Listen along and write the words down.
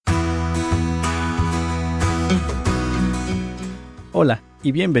Hola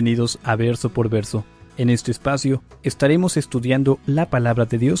y bienvenidos a Verso por Verso. En este espacio estaremos estudiando la palabra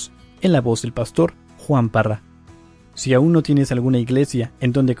de Dios en la voz del pastor Juan Parra. Si aún no tienes alguna iglesia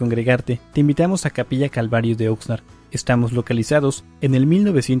en donde congregarte, te invitamos a Capilla Calvario de Oxnard. Estamos localizados en el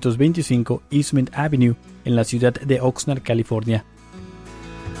 1925 Eastman Avenue, en la ciudad de Oxnard, California.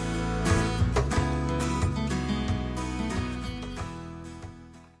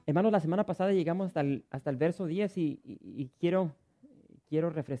 Hermanos, la semana pasada llegamos hasta el verso 10 y quiero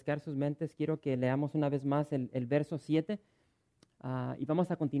refrescar sus mentes, quiero que leamos una vez más el verso 7 y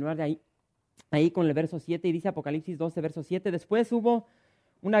vamos a continuar de ahí con el verso 7 y dice Apocalipsis 12, verso 7, después hubo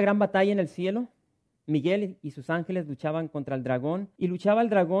una gran batalla en el cielo, Miguel y sus ángeles luchaban contra el dragón y luchaba el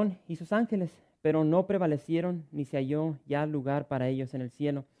dragón y sus ángeles, pero no prevalecieron ni se halló ya lugar para ellos en el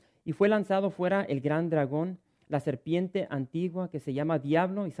cielo. Y fue lanzado fuera el gran dragón, la serpiente antigua que se llama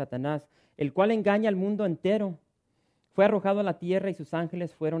Diablo y Satanás, el cual engaña al mundo entero. Fue arrojado a la tierra y sus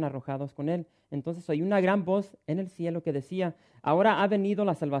ángeles fueron arrojados con él. Entonces oí una gran voz en el cielo que decía, ahora ha venido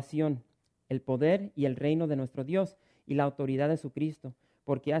la salvación, el poder y el reino de nuestro Dios y la autoridad de su Cristo,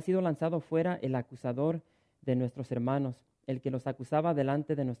 porque ha sido lanzado fuera el acusador de nuestros hermanos, el que los acusaba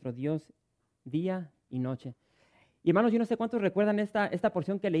delante de nuestro Dios día y noche. Y hermanos, yo no sé cuántos recuerdan esta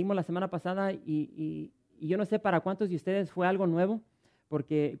porción que leímos la semana pasada y yo no sé para cuántos de ustedes fue algo nuevo,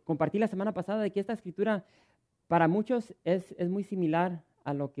 porque compartí la semana pasada de que esta escritura para muchos es muy similar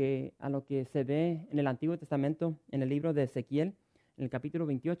a lo que se ve en el Antiguo Testamento, en el libro de Ezequiel, en el capítulo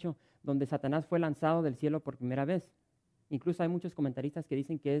 28, donde Satanás fue lanzado del cielo por primera vez. Incluso hay muchos comentaristas que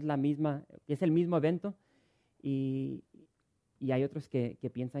dicen que es el mismo evento y hay otros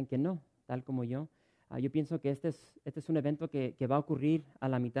que piensan que no, tal como yo. Yo pienso que este es un evento que va a ocurrir a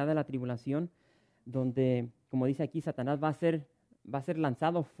la mitad de la tribulación, donde, como dice aquí, Satanás va a ser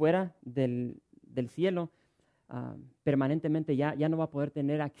lanzado fuera del cielo permanentemente, ya no va a poder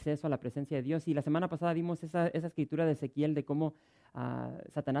tener acceso a la presencia de Dios. Y la semana pasada vimos esa escritura de Ezequiel de cómo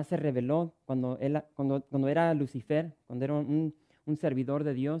Satanás se rebeló cuando era Lucifer, cuando era un servidor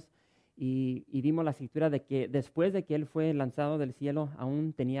de Dios, y vimos la escritura de que después de que él fue lanzado del cielo,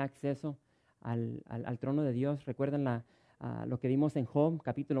 aún tenía acceso al trono de Dios. Recuerden lo que vimos en Job,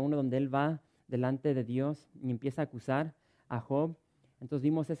 capítulo 1, donde él va delante de Dios y empieza a acusar a Job. Entonces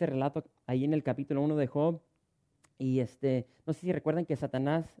vimos ese relato ahí en el capítulo 1 de Job. Y no sé si recuerdan que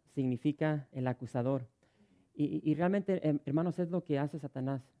Satanás significa el acusador. Y realmente, hermanos, es lo que hace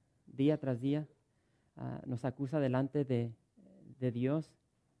Satanás día tras día. Nos acusa delante de Dios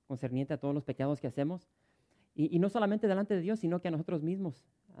concerniente a todos los pecados que hacemos. Y no solamente delante de Dios, sino que a nosotros mismos.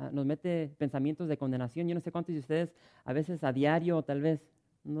 Nos mete pensamientos de condenación. Yo no sé cuántos de ustedes a veces a diario, o tal vez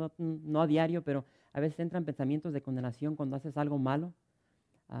no a diario, pero a veces entran pensamientos de condenación cuando haces algo malo.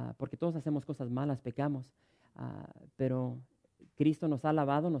 Porque todos hacemos cosas malas, pecamos. Pero Cristo nos ha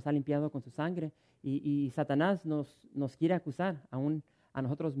lavado, nos ha limpiado con su sangre y Satanás nos quiere acusar aún a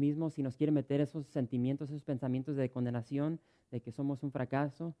nosotros mismos y nos quiere meter esos sentimientos, esos pensamientos de condenación, de que somos un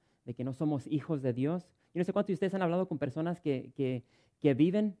fracaso, de que no somos hijos de Dios. Yo no sé cuántos de ustedes han hablado con personas que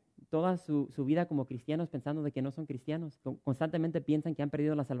viven toda su vida como cristianos pensando de que no son cristianos. Constantemente piensan que han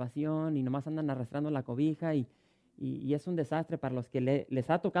perdido la salvación y nomás andan arrastrando la cobija y es un desastre para los que les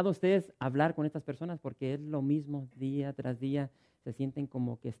ha tocado a ustedes hablar con estas personas porque es lo mismo día tras día, se sienten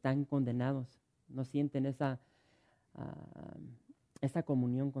como que están condenados, no sienten esa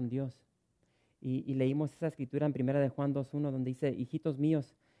comunión con Dios. Y leímos esa escritura en 1 de Juan 2:1 donde dice, hijitos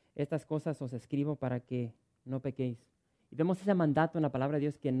míos, estas cosas os escribo para que no pequéis. Y vemos ese mandato en la palabra de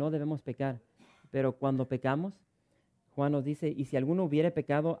Dios que no debemos pecar, pero cuando pecamos, Juan nos dice, y si alguno hubiere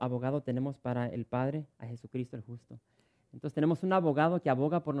pecado, abogado tenemos para el Padre, a Jesucristo el justo. Entonces tenemos un abogado que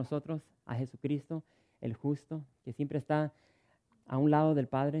aboga por nosotros, a Jesucristo el justo, que siempre está a un lado del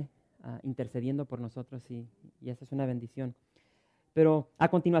Padre, intercediendo por nosotros, y esa es una bendición. Pero a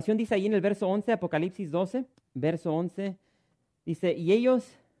continuación dice ahí en el verso 11, Apocalipsis 12, verso 11, dice, y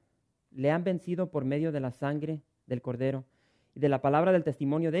ellos le han vencido por medio de la sangre del Cordero y de la palabra del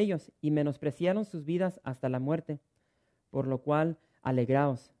testimonio de ellos, y menospreciaron sus vidas hasta la muerte. Por lo cual,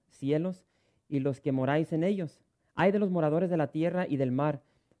 alegraos, cielos, y los que moráis en ellos. Ay de los moradores de la tierra y del mar,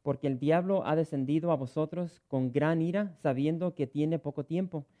 porque el diablo ha descendido a vosotros con gran ira, sabiendo que tiene poco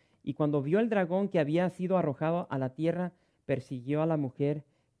tiempo. Y cuando vio el dragón que había sido arrojado a la tierra, persiguió a la mujer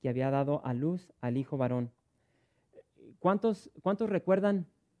que había dado a luz al hijo varón. ¿Cuántos recuerdan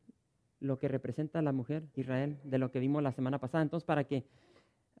lo que representa la mujer, Israel, de lo que vimos la semana pasada? Entonces, para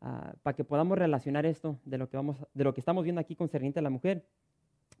que podamos relacionar esto de lo que estamos viendo aquí concerniente a la mujer,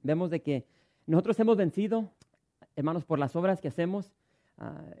 vemos de que nosotros hemos vencido, hermanos, por las obras que hacemos,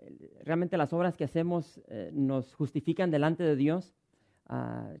 Realmente las obras que hacemos nos justifican delante de Dios.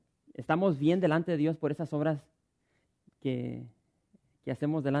 Estamos bien delante de Dios por esas obras que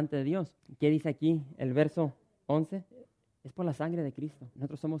hacemos delante de Dios. ¿Qué dice aquí el verso 11? Es por la sangre de Cristo.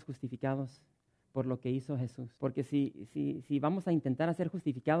 Nosotros somos justificados por lo que hizo Jesús. Porque si vamos a intentar ser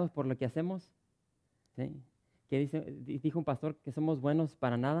justificados por lo que hacemos, ¿sí? Dijo un pastor que somos buenos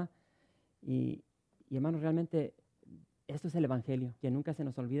para nada. Y hermanos, realmente esto es el Evangelio, que nunca se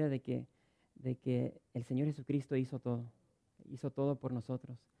nos olvide de que el Señor Jesucristo hizo todo por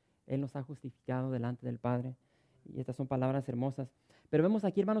nosotros. Él nos ha justificado delante del Padre. Y estas son palabras hermosas. Pero vemos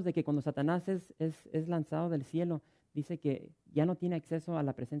aquí, hermanos, de que cuando Satanás es lanzado del cielo, dice que ya no tiene acceso a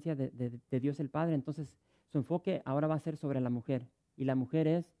la presencia de Dios el Padre. Entonces, su enfoque ahora va a ser sobre la mujer. Y la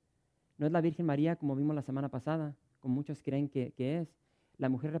mujer no es la Virgen María como vimos la semana pasada, como muchos creen que es. La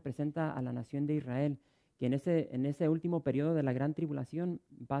mujer representa a la nación de Israel, que en ese último periodo de la gran tribulación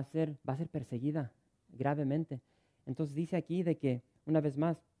va a ser perseguida gravemente. Entonces dice aquí de que, una vez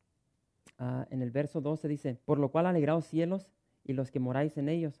más, en el verso 12 dice, por lo cual alegraos cielos y los que moráis en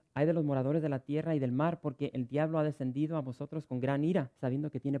ellos, ay de los moradores de la tierra y del mar, porque el diablo ha descendido a vosotros con gran ira, sabiendo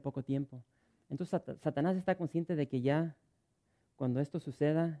que tiene poco tiempo. Entonces Satanás está consciente de que ya cuando esto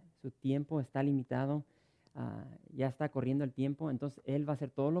suceda, su tiempo está limitado, ya está corriendo el tiempo, entonces él va a hacer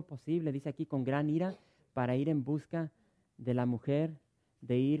todo lo posible, dice aquí, con gran ira, para ir en busca de la mujer,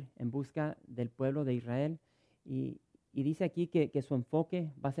 de ir en busca del pueblo de Israel. Y dice aquí que su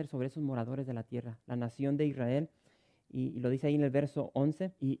enfoque va a ser sobre esos moradores de la tierra, la nación de Israel. Y lo dice ahí en el verso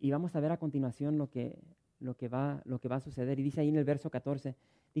 11. Y vamos a ver a continuación lo que va a suceder. Y dice ahí en el verso 14,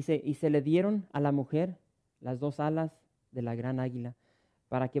 dice, y se le dieron a la mujer las dos alas de la gran águila,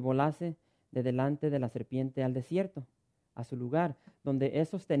 para que volase de delante de la serpiente al desierto, a su lugar, donde es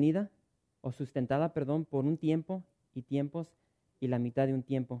sostenida o sustentada, por un tiempo y tiempos y la mitad de un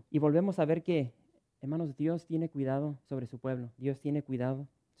tiempo. Y volvemos a ver que, hermanos, Dios tiene cuidado sobre su pueblo, Dios tiene cuidado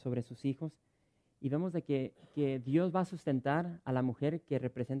sobre sus hijos, y vemos de que Dios va a sustentar a la mujer que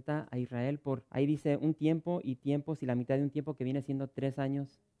representa a Israel por, ahí dice, un tiempo y tiempos y la mitad de un tiempo, que viene siendo 3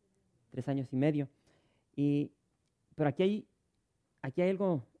 años y medio. Pero aquí hay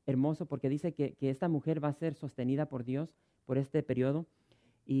algo hermoso, porque dice que esta mujer va a ser sostenida por Dios por este periodo,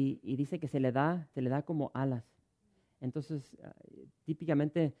 y dice que se le da como alas. Entonces,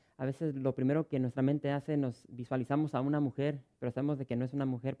 típicamente, a veces lo primero que nuestra mente hace, nos visualizamos a una mujer, pero sabemos de que no es una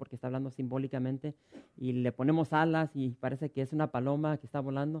mujer porque está hablando simbólicamente, y le ponemos alas y parece que es una paloma que está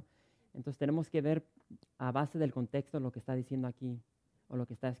volando. Entonces tenemos que ver a base del contexto lo que está diciendo aquí, o lo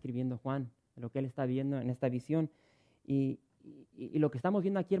que está escribiendo Juan, lo que él está viendo en esta visión. Y lo que estamos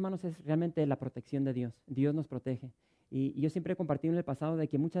viendo aquí, hermanos, es realmente la protección de Dios. Dios nos protege. Y yo siempre he compartido en el pasado de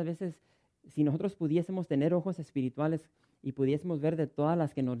que muchas veces, si nosotros pudiésemos tener ojos espirituales y pudiésemos ver de todas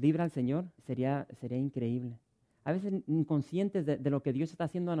las que nos libra el Señor, sería increíble. A veces inconscientes de lo que Dios está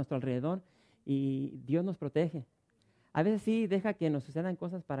haciendo a nuestro alrededor, y Dios nos protege. A veces sí deja que nos sucedan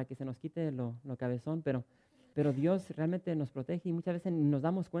cosas para que se nos quite lo cabezón, pero Dios realmente nos protege, y muchas veces nos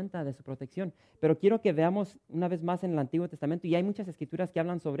damos cuenta de su protección. Pero quiero que veamos una vez más en el Antiguo Testamento, y hay muchas escrituras que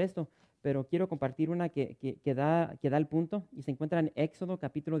hablan sobre esto, pero quiero compartir una que da el punto, y se encuentra en Éxodo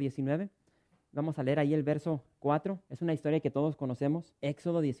capítulo 19. Vamos a leer ahí el verso 4. Es una historia que todos conocemos.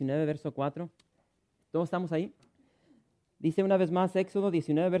 Éxodo 19, verso 4. ¿Todos estamos ahí? Dice una vez más Éxodo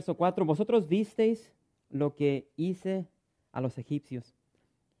 19, verso 4. Vosotros visteis lo que hice a los egipcios,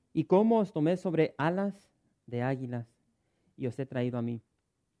 y cómo os tomé sobre alas de águilas y os he traído a mí.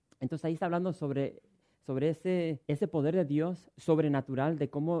 Entonces ahí está hablando sobre ese poder de Dios sobrenatural, de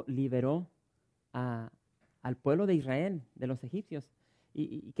cómo liberó al pueblo de Israel de los egipcios.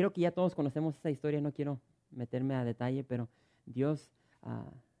 Y creo que ya todos conocemos esa historia, no quiero meterme a detalle, pero Dios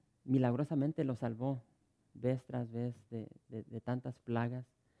milagrosamente lo salvó vez tras vez de tantas plagas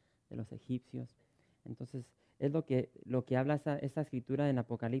de los egipcios. Entonces es lo que habla esa escritura en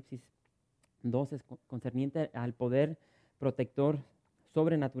Apocalipsis 2, es concerniente al poder protector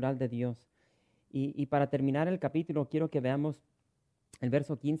sobrenatural de Dios. Y para terminar el capítulo, quiero que veamos el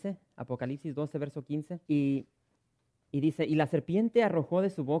verso 15, Apocalipsis 12, verso 15, y dice, y la serpiente arrojó de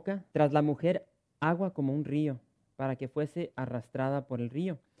su boca tras la mujer agua como un río, para que fuese arrastrada por el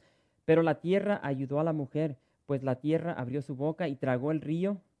río. Pero la tierra ayudó a la mujer, pues la tierra abrió su boca y tragó el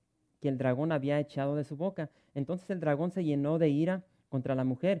río que el dragón había echado de su boca. Entonces el dragón se llenó de ira contra la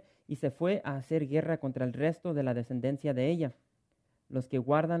mujer y se fue a hacer guerra contra el resto de la descendencia de ella, los que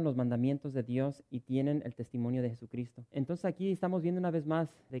guardan los mandamientos de Dios y tienen el testimonio de Jesucristo. Entonces aquí estamos viendo una vez más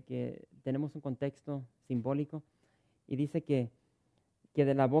de que tenemos un contexto simbólico, y dice que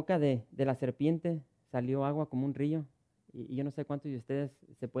de la boca de la serpiente salió agua como un río, Y yo no sé cuántos de ustedes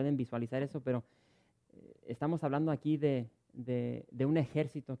se pueden visualizar eso, pero estamos hablando aquí de un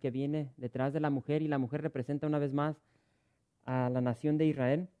ejército que viene detrás de la mujer, y la mujer representa una vez más a la nación de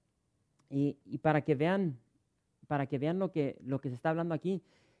Israel. Y para que vean lo que se está hablando aquí,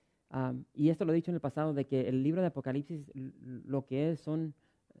 y esto lo he dicho en el pasado, de que el libro de Apocalipsis lo que es son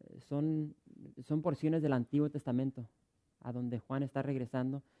porciones del Antiguo Testamento a donde Juan está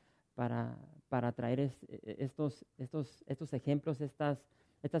regresando para traer estos ejemplos,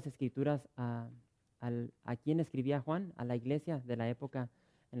 estas escrituras a quien escribía Juan, a la iglesia de la época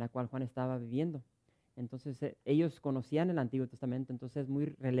en la cual Juan estaba viviendo. Entonces ellos conocían el Antiguo Testamento, entonces es muy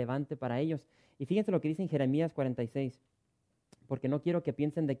relevante para ellos. Y fíjense lo que dice en Jeremías 46, porque no quiero que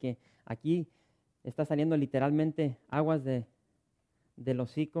piensen de que aquí está saliendo literalmente aguas del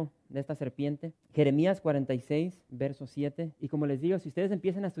hocico de esta serpiente. Jeremías 46, verso 7. Y como les digo, si ustedes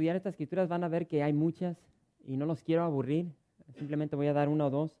empiezan a estudiar estas escrituras van a ver que hay muchas y no los quiero aburrir. Simplemente voy a dar una o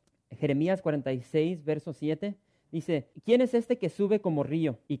dos. Jeremías 46, verso 7. Dice, ¿quién es este que sube como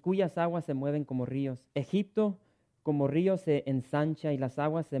río y cuyas aguas se mueven como ríos? Egipto como río se ensancha y las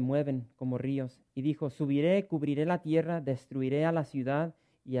aguas se mueven como ríos. Y dijo, subiré, cubriré la tierra, destruiré a la ciudad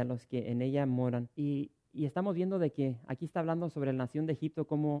y a los que en ella moran. Y estamos viendo de que aquí está hablando sobre la nación de Egipto,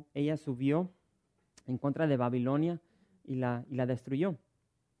 cómo ella subió en contra de Babilonia y la destruyó.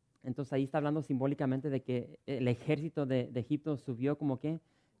 Entonces ahí está hablando simbólicamente de que el ejército de Egipto subió como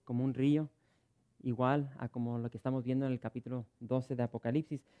un río, igual a como lo que estamos viendo en el capítulo 12 de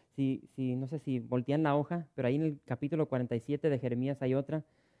Apocalipsis. No sé si voltean la hoja, pero ahí en el capítulo 47 de Jeremías hay otra.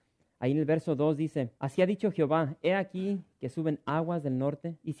 Ahí en el verso 2 dice, así ha dicho Jehová, he aquí que suben aguas del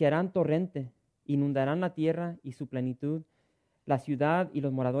norte y se harán torrente, inundarán la tierra y su plenitud, la ciudad y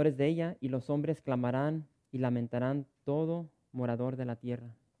los moradores de ella, y los hombres clamarán y lamentarán todo morador de la tierra.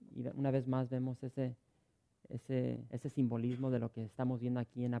 Y una vez más vemos ese simbolismo de lo que estamos viendo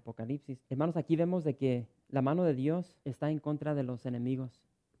aquí en Apocalipsis. Hermanos, aquí vemos de que la mano de Dios está en contra de los enemigos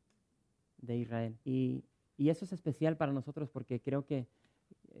de Israel. Y eso es especial para nosotros porque creo que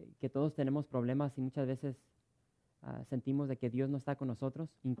todos tenemos problemas y muchas veces sentimos de que Dios no está con nosotros.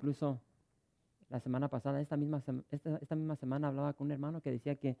 Incluso la semana pasada, esta misma semana hablaba con un hermano que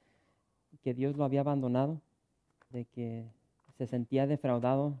decía que Dios lo había abandonado, de que se sentía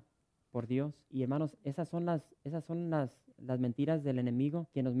defraudado por Dios. Y hermanos, esas son las mentiras del enemigo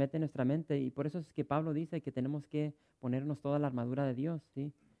que nos mete en nuestra mente, y por eso es que Pablo dice que tenemos que ponernos toda la armadura de Dios,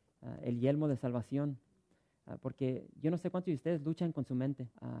 ¿sí? El yelmo de salvación, porque yo no sé cuántos de ustedes luchan con su mente.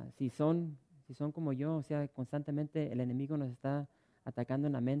 Si son como yo, o sea, constantemente el enemigo nos está atacando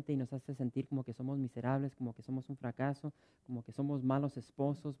en la mente y nos hace sentir como que somos miserables, como que somos un fracaso, como que somos malos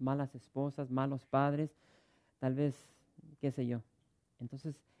esposos, malas esposas, malos padres, tal vez, qué sé yo.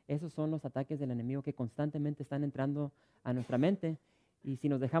 Entonces, esos son los ataques del enemigo que constantemente están entrando a nuestra mente, y si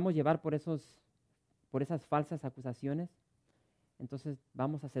nos dejamos llevar por esas falsas acusaciones, entonces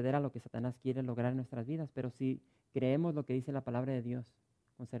vamos a ceder a lo que Satanás quiere lograr en nuestras vidas. Pero si creemos lo que dice la palabra de Dios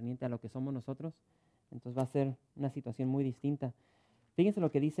concerniente a lo que somos nosotros, entonces va a ser una situación muy distinta. Fíjense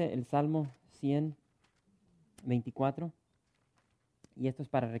lo que dice el Salmo 124, y esto es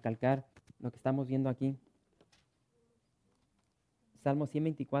para recalcar lo que estamos viendo aquí. Salmo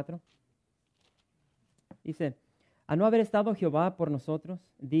 124 dice, a no haber estado Jehová por nosotros,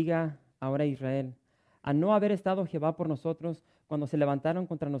 diga ahora Israel, a no haber estado Jehová por nosotros, cuando se levantaron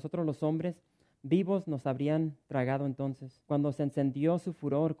contra nosotros los hombres, vivos nos habrían tragado entonces. Cuando se encendió su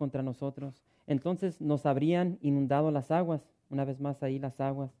furor contra nosotros, entonces nos habrían inundado las aguas, una vez más ahí las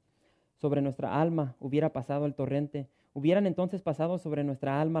aguas. Sobre nuestra alma hubiera pasado el torrente, hubieran entonces pasado sobre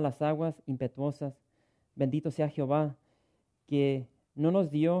nuestra alma las aguas impetuosas. Bendito sea Jehová, que no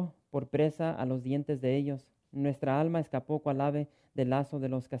nos dio por presa a los dientes de ellos. Nuestra alma escapó cual ave del lazo de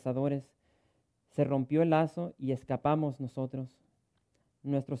los cazadores. Se rompió el lazo y escapamos nosotros.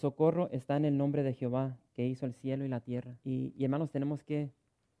 Nuestro socorro está en el nombre de Jehová, que hizo el cielo y la tierra. Y hermanos, tenemos que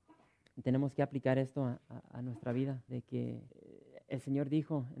aplicar esto a nuestra vida, de que el Señor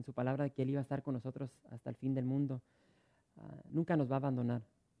dijo en su palabra que Él iba a estar con nosotros hasta el fin del mundo. Nunca nos va a abandonar.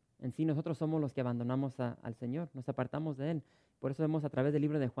 En sí, nosotros somos los que abandonamos al Señor, nos apartamos de Él. Por eso vemos a través del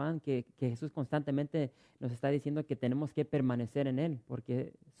libro de Juan que Jesús constantemente nos está diciendo que tenemos que permanecer en Él,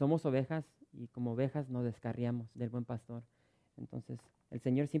 porque somos ovejas y como ovejas nos descarriamos del buen pastor. Entonces, el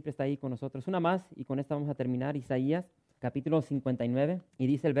Señor siempre está ahí con nosotros. Una más, y con esta vamos a terminar. Isaías, capítulo 59, y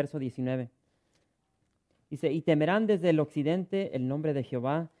dice el verso 19. Dice, y temerán desde el occidente el nombre de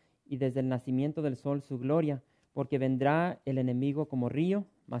Jehová, y desde el nacimiento del sol su gloria, porque vendrá el enemigo como río,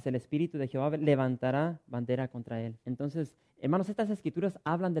 mas el Espíritu de Jehová levantará bandera contra él. Entonces, hermanos, estas escrituras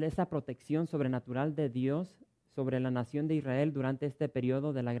hablan de esa protección sobrenatural de Dios sobre la nación de Israel durante este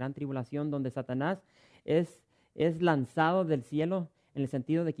periodo de la gran tribulación, donde Satanás es lanzado del cielo en el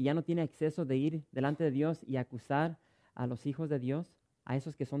sentido de que ya no tiene acceso de ir delante de Dios y acusar a los hijos de Dios, a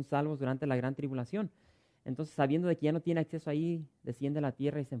esos que son salvos durante la gran tribulación. Entonces, sabiendo de que ya no tiene acceso ahí, desciende a la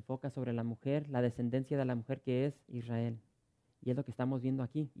tierra y se enfoca sobre la mujer, la descendencia de la mujer que es Israel. Y es lo que estamos viendo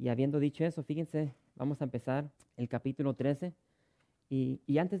aquí. Y habiendo dicho eso, fíjense, vamos a empezar el capítulo 13.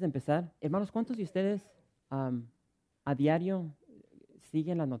 Y antes de empezar, hermanos, ¿cuántos de ustedes a diario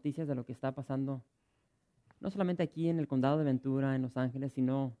siguen las noticias de lo que está pasando, no solamente aquí en el condado de Ventura, en Los Ángeles,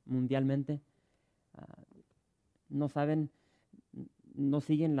 sino mundialmente? No saben, no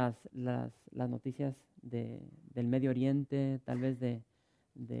siguen las noticias del Medio Oriente, tal vez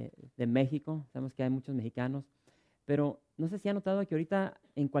de México. Sabemos que hay muchos mexicanos. Pero no sé si han notado que ahorita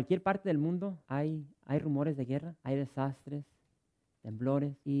en cualquier parte del mundo hay rumores de guerra, hay desastres,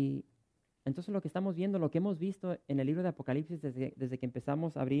 temblores. Y entonces lo que estamos viendo, lo que hemos visto en el libro de Apocalipsis desde que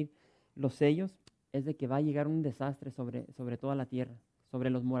empezamos a abrir los sellos, es de que va a llegar un desastre sobre toda la tierra, sobre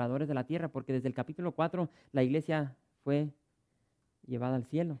los moradores de la tierra, porque desde el capítulo 4 la iglesia fue llevada al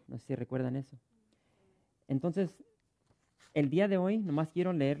cielo. No sé si recuerdan eso. Entonces, el día de hoy nomás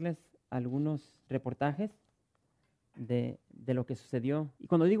quiero leerles algunos reportajes de lo que sucedió. Y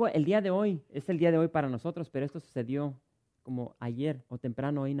cuando digo el día de hoy, es el día de hoy para nosotros, pero esto sucedió como ayer o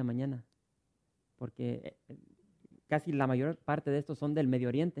temprano hoy en la mañana, porque casi la mayor parte de estos son del Medio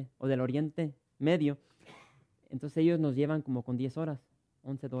Oriente o del Oriente Medio. Entonces ellos nos llevan como con 10 horas,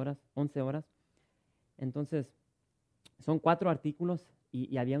 11 horas. Entonces son 4 artículos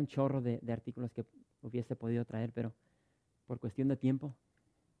y había un chorro de artículos que hubiese podido traer, pero por cuestión de tiempo.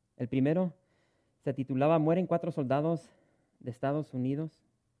 El primero se titulaba "Mueren 4 soldados de Estados Unidos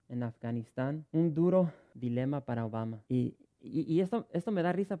en Afganistán, un duro dilema para Obama". Y esto me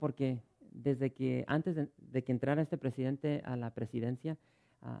da risa porque desde que antes de que entrara este presidente a la presidencia,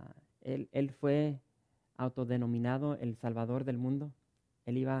 él fue autodenominado el Salvador del mundo.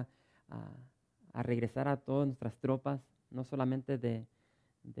 Él iba a regresar a todas nuestras tropas, no solamente de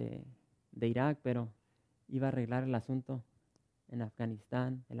Irak, pero iba a arreglar el asunto en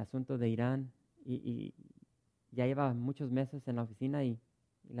Afganistán, el asunto de Irán. Y ya lleva muchos meses en la oficina y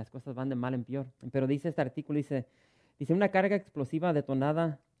las cosas van de mal en peor. Pero dice este artículo, dice una carga explosiva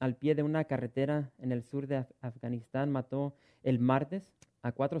detonada al pie de una carretera en el sur de Afganistán mató el martes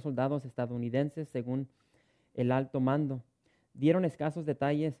a 4 soldados estadounidenses, según el alto mando. Dieron escasos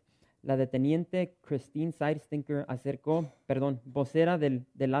detalles. La deteniente Christine Sidestinker vocera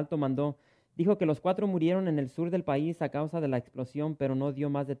del alto mando, dijo que los 4 murieron en el sur del país a causa de la explosión, pero no dio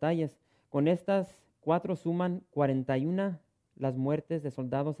más detalles. Con estas 4 suman 41 las muertes de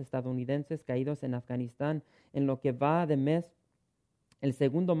soldados estadounidenses caídos en Afganistán, en lo que va de mes, el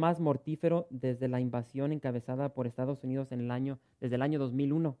segundo más mortífero desde la invasión encabezada por Estados Unidos desde el año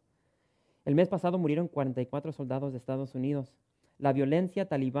 2001. El mes pasado murieron 44 soldados de Estados Unidos. La violencia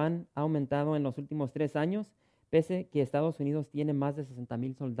talibán ha aumentado en los últimos 3 años, pese que Estados Unidos tiene más de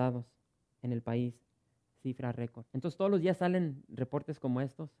 60,000 soldados en el país, cifra récord. Entonces todos los días salen reportes como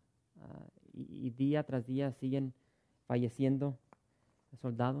estos. Y día tras día siguen falleciendo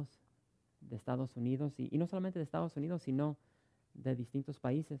soldados de Estados Unidos, y no solamente de Estados Unidos, sino de distintos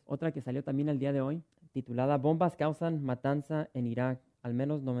países. Otra que salió también el día de hoy, titulada "Bombas causan matanza en Irak, al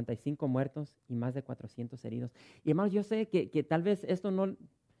menos 95 muertos y más de 400 heridos". Y hermanos, yo sé que tal vez esto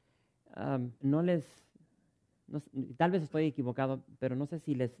tal vez estoy equivocado, pero no sé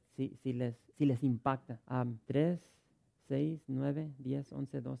si les impacta. 3, 6, 9, 10,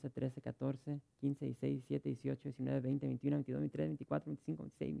 11, 12, 13, 14, 15, 16, 17, 18, 19, 20, 21, 22, 23, 24, 25,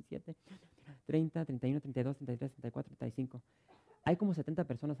 26, 27, 30, 31, 32, 33, 34, 35. Hay como 70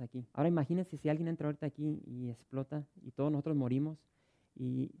 personas aquí. Ahora imagínense si alguien entra ahorita aquí y explota y todos nosotros morimos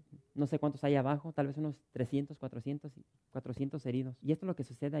y no sé cuántos hay abajo, tal vez unos 300, 400 heridos. Y esto es lo que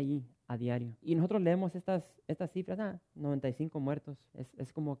sucede ahí a diario. Y nosotros leemos estas cifras, 95 muertos.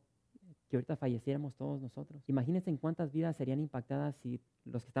 Es como que ahorita falleciéramos todos nosotros. Imagínense en cuántas vidas serían impactadas si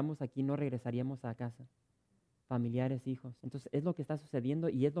los que estamos aquí no regresaríamos a casa, familiares, hijos. Entonces es lo que está sucediendo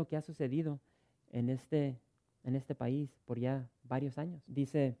y es lo que ha sucedido en este país por ya varios años.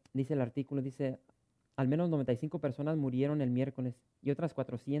 Dice el artículo, al menos 95 personas murieron el miércoles y otras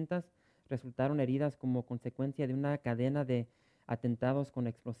 400 resultaron heridas como consecuencia de una cadena de atentados con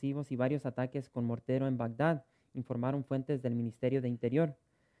explosivos y varios ataques con mortero en Bagdad, informaron fuentes del Ministerio de Interior.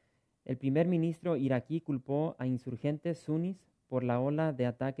 El primer ministro iraquí culpó a insurgentes suníes por la ola de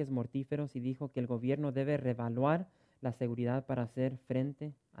ataques mortíferos y dijo que el gobierno debe reevaluar la seguridad para hacer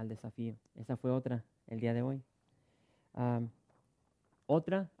frente al desafío. Esa fue otra el día de hoy.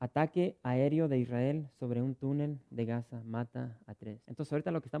 Otra, ataque aéreo de Israel sobre un túnel de Gaza, mata a 3. Entonces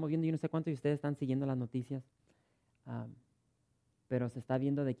ahorita lo que estamos viendo, yo no sé cuántos de ustedes están siguiendo las noticias, pero se está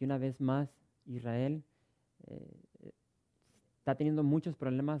viendo de que una vez más Israel está teniendo muchos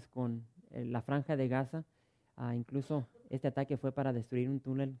problemas con la franja de Gaza. Incluso este ataque fue para destruir un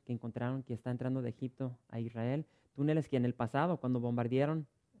túnel que encontraron que está entrando de Egipto a Israel. Túneles que en el pasado, cuando bombardearon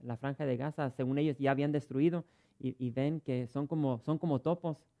la franja de Gaza, según ellos ya habían destruido, y ven que son como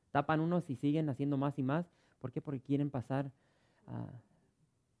topos, tapan unos y siguen haciendo más y más. ¿Por qué? Porque quieren pasar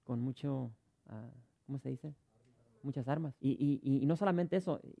con mucho, ¿cómo se dice? Muchas armas. Y no solamente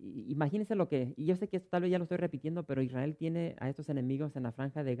eso, imagínense lo que, y yo sé que esto tal vez ya lo estoy repitiendo, pero Israel tiene a estos enemigos en la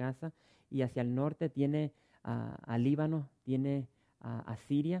franja de Gaza, y hacia el norte tiene a Líbano, tiene a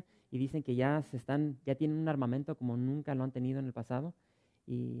Siria, y dicen que ya tienen un armamento como nunca lo han tenido en el pasado.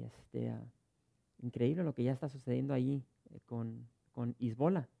 Y increíble lo que ya está sucediendo ahí con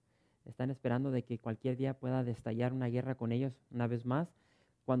Hezbollah. Están esperando de que cualquier día pueda destallar una guerra con ellos una vez más,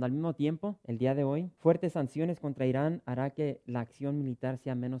 cuando al mismo tiempo, el día de hoy, fuertes sanciones contra Irán hará que la acción militar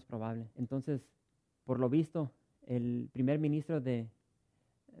sea menos probable. Entonces, por lo visto, el primer ministro de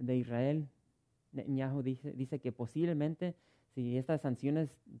Israel, Netanyahu, dice que posiblemente, si estas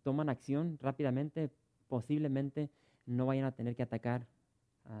sanciones toman acción rápidamente, posiblemente no vayan a tener que atacar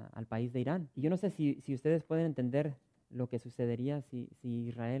al país de Irán. Y yo no sé si ustedes pueden entender lo que sucedería si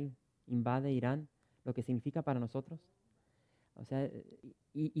Israel invade Irán, lo que significa para nosotros. O sea,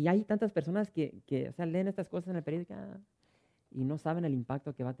 y hay tantas personas que o sea, leen estas cosas en el periódico y no saben el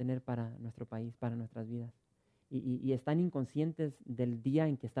impacto que va a tener para nuestro país, para nuestras vidas. Y están inconscientes del día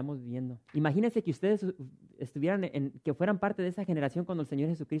en que estamos viviendo. Imagínense que ustedes estuvieran que fueran parte de esa generación cuando el Señor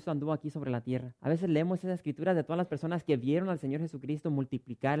Jesucristo anduvo aquí sobre la tierra. A veces leemos esas escrituras de todas las personas que vieron al Señor Jesucristo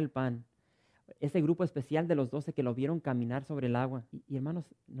multiplicar el pan. Ese grupo especial de los 12 que lo vieron caminar sobre el agua. Y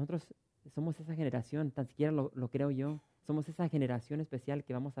hermanos, nosotros somos esa generación, tan siquiera lo creo yo. Somos esa generación especial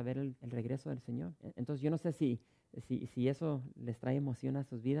que vamos a ver el regreso del Señor. Entonces yo no sé si eso les trae emoción a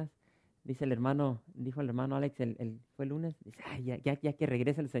sus vidas. Dijo el hermano Alex, fue el lunes, dice, ya que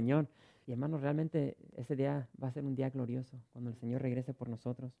regrese el Señor. Y hermano, realmente ese día va a ser un día glorioso, cuando el Señor regrese por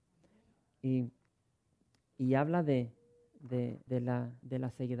nosotros. Y habla de la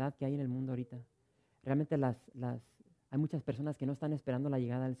ceguedad que hay en el mundo ahorita. Realmente hay muchas personas que no están esperando la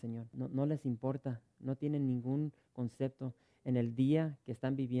llegada del Señor. No les importa, no tienen ningún concepto en el día que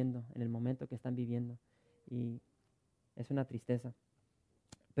están viviendo, en el momento que están viviendo. Y es una tristeza.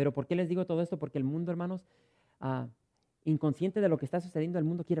 Pero ¿por qué les digo todo esto? Porque el mundo, hermanos, inconsciente de lo que está sucediendo, el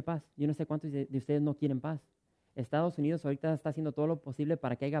mundo quiere paz. Yo no sé cuántos de ustedes no quieren paz. Estados Unidos ahorita está haciendo todo lo posible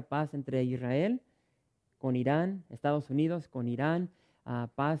para que haya paz entre Israel con Irán, Estados Unidos con Irán,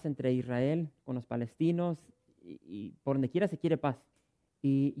 paz entre Israel con los palestinos, y por donde quiera se quiere paz.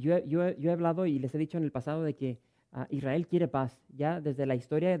 Y yo he hablado y les he dicho en el pasado de que Israel quiere paz. Ya desde la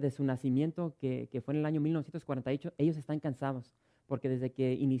historia de su nacimiento, que fue en el año 1948, ellos están cansados, porque desde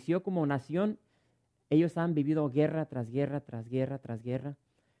que inició como nación, ellos han vivido guerra tras guerra, tras guerra, tras guerra.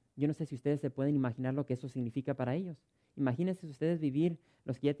 Yo no sé si ustedes se pueden imaginar lo que eso significa para ellos. Imagínense ustedes vivir,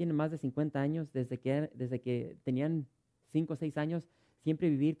 los que ya tienen más de 50 años, desde que tenían 5 o 6 años, siempre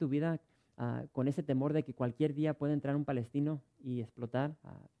vivir tu vida con ese temor de que cualquier día puede entrar un palestino y explotar.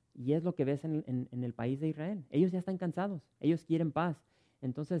 Y es lo que ves en el país de Israel. Ellos ya están cansados, ellos quieren paz.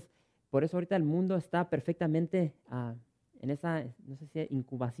 Entonces, por eso ahorita el mundo está perfectamente en esa, no sé si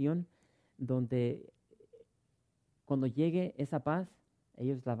incubación, donde cuando llegue esa paz,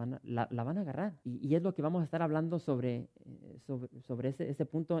 ellos la van a agarrar. Y es lo que vamos a estar hablando sobre ese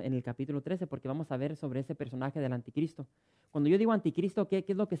punto en el capítulo 13, porque vamos a ver sobre ese personaje del anticristo. Cuando yo digo anticristo, ¿qué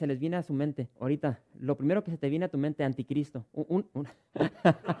es lo que se les viene a su mente? Ahorita, lo primero que se te viene a tu mente, anticristo.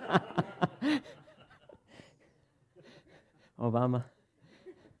 Obama.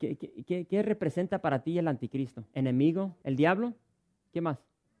 ¿Qué representa para ti el anticristo? ¿Enemigo? ¿El diablo? ¿Qué más?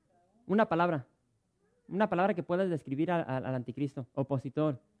 Una palabra que puedas describir al anticristo.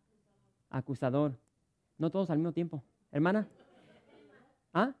 Opositor, acusador. No todos al mismo tiempo. Hermana.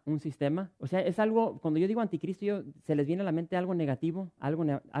 Un sistema. O sea, es algo, cuando yo digo anticristo, se les viene a la mente algo negativo,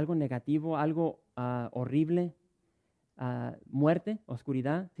 algo negativo, algo horrible, muerte,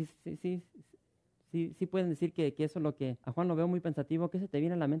 oscuridad. Sí pueden decir que eso es lo que, a Juan lo veo muy pensativo. ¿Qué se te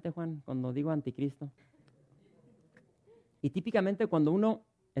viene a la mente, Juan, cuando digo anticristo? Y típicamente cuando uno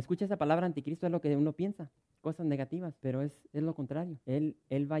escucha esa palabra anticristo es lo que uno piensa, cosas negativas, pero es lo contrario. Él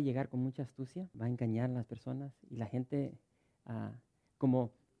va a llegar con mucha astucia, va a engañar a las personas, y la gente,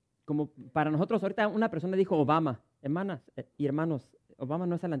 como para nosotros ahorita una persona dijo Obama, hermanas y hermanos, Obama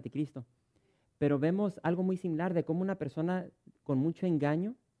no es el anticristo, pero vemos algo muy similar de cómo una persona con mucho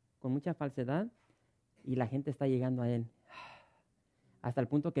engaño, con mucha falsedad, y la gente está llegando a él. Hasta el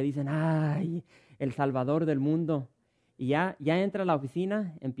punto que dicen, ¡ay, el Salvador del mundo! Y ya entra a la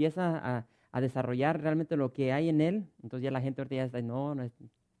oficina, empieza a desarrollar realmente lo que hay en él. Entonces ya la gente ahorita ya está, no,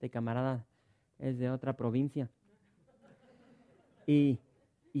 este camarada es de otra provincia. Y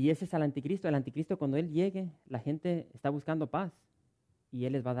ese es el anticristo. El anticristo, cuando él llegue, la gente está buscando paz. Y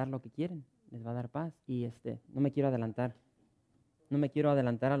él les va a dar lo que quieren, les va a dar paz. Y no me quiero adelantar. No me quiero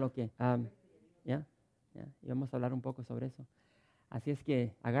adelantar a lo que... y vamos a hablar un poco sobre eso. Así es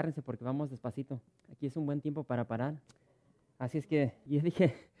que agárrense porque vamos despacito. Aquí es un buen tiempo para parar. Así es que yo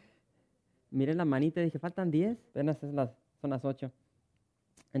dije, miré la manita y dije, faltan 10, apenas son las 8.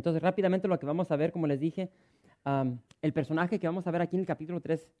 Entonces rápidamente lo que vamos a ver, como les dije, el personaje que vamos a ver aquí en el capítulo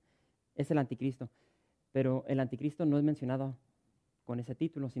 3 es el anticristo. Pero el anticristo no es mencionado con ese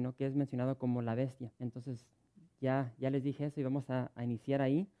título, sino que es mencionado como la bestia. Entonces ya les dije eso y vamos a iniciar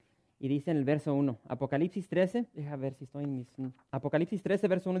ahí. Y dice en el verso 1, Apocalipsis 13, deja ver si estoy en mis... Apocalipsis 13,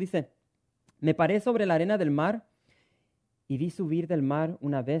 verso 1 dice, me paré sobre la arena del mar y vi subir del mar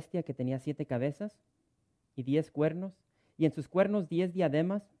una bestia que tenía 7 cabezas y 10 cuernos, y en sus cuernos 10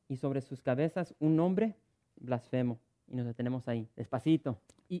 diademas, y sobre sus cabezas un nombre blasfemo. Y nos detenemos ahí, despacito.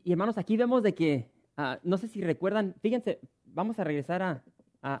 Y hermanos, aquí vemos de que, no sé si recuerdan, fíjense, vamos a regresar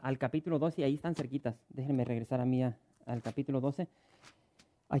al capítulo 12, y ahí están cerquitas. Déjenme regresar a mí al capítulo 12.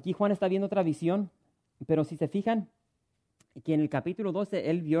 Aquí Juan está viendo otra visión, pero si se fijan que en el capítulo 12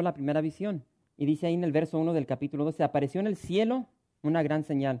 él vio la primera visión. Y dice ahí en el verso 1 del capítulo 12, apareció en el cielo una gran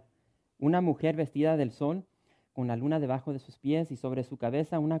señal, una mujer vestida del sol, con la luna debajo de sus pies y sobre su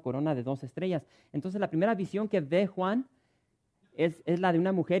cabeza una corona de 2 estrellas. Entonces la primera visión que ve Juan es la de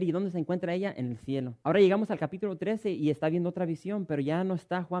una mujer. ¿Y dónde se encuentra ella? En el cielo. Ahora llegamos al capítulo 13 y está viendo otra visión, pero ya no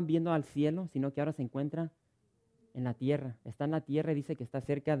está Juan viendo al cielo, sino que ahora se encuentra en la tierra. Está en la tierra y dice que está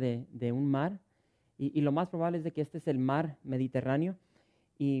cerca de un mar. Y lo más probable es de que este es el mar Mediterráneo.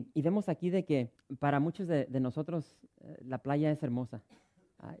 Y vemos aquí de que para muchos de nosotros la playa es hermosa.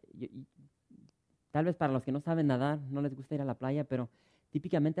 Tal vez para los que no saben nadar no les gusta ir a la playa, pero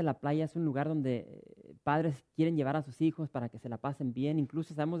típicamente la playa es un lugar donde padres quieren llevar a sus hijos para que se la pasen bien.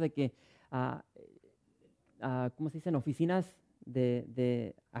 Incluso sabemos de que, ¿cómo se dicen? Oficinas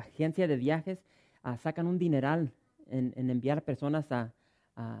de agencia de viajes sacan un dineral en enviar personas a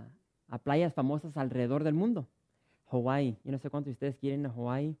playas famosas alrededor del mundo. Hawái, yo no sé cuántos de ustedes quieren ir a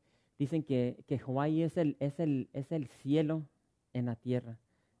Hawái. Dicen que Hawái es el cielo en la tierra.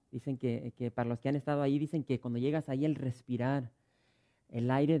 Dicen que para los que han estado ahí, dicen que cuando llegas ahí el respirar, el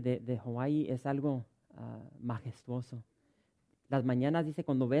aire de Hawái es algo majestuoso. Las mañanas, dice,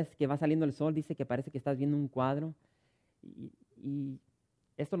 cuando ves que va saliendo el sol, dice que parece que estás viendo un cuadro. Y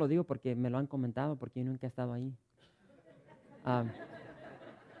esto lo digo porque me lo han comentado, porque yo nunca he estado ahí.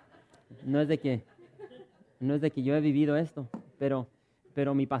 No es de que yo he vivido esto,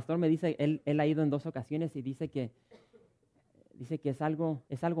 pero mi pastor me dice, él ha ido en 2 ocasiones y dice que es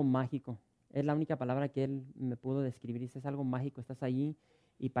algo mágico. Es la única palabra que él me pudo describir. Dice, es algo mágico, estás ahí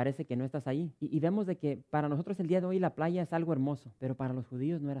y parece que no estás ahí. Y vemos de que para nosotros el día de hoy la playa es algo hermoso, pero para los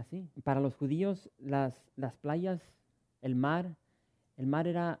judíos no era así. Para los judíos las playas, el mar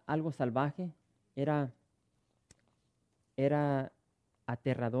era algo salvaje, era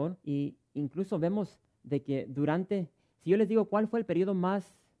aterrador. Y incluso vemos de que si yo les digo cuál fue el periodo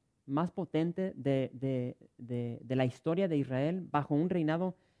más potente de la historia de Israel bajo un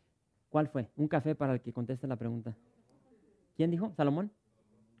reinado, ¿cuál fue? Un café para el que conteste la pregunta. ¿Quién dijo? ¿Salomón?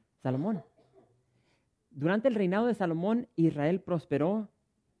 Salomón. Durante el reinado de Salomón, Israel prosperó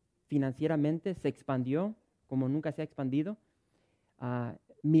financieramente, se expandió como nunca se ha expandido.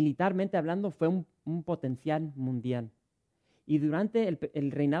 Militarmente hablando, fue un potencial mundial. Y durante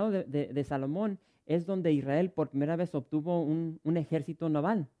el reinado de Salomón es donde Israel por primera vez obtuvo un ejército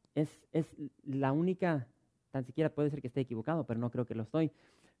naval. Es la única, tan siquiera puede ser que esté equivocado, pero no creo que lo estoy.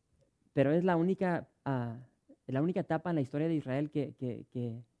 Pero es la única etapa en la historia de Israel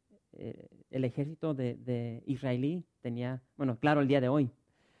que el ejército de israelí tenía, bueno, claro, el día de hoy,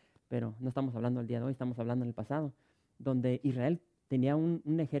 pero no estamos hablando del día de hoy, estamos hablando en el pasado, donde Israel tenía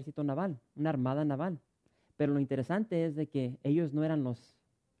un ejército naval, una armada naval. Pero lo interesante es de que ellos no eran los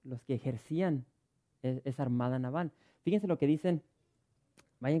que ejercían esa armada naval. Fíjense lo que dicen,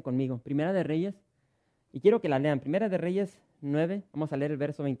 vayan conmigo, Primera de Reyes, y quiero que la lean, Primera de Reyes 9, vamos a leer el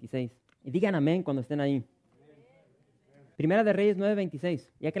verso 26. Y digan amén cuando estén ahí. Primera de Reyes 9,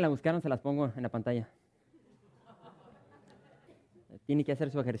 26. Ya que la buscaron, se las pongo en la pantalla. Tiene que hacer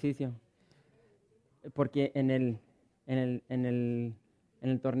su ejercicio. Porque en el en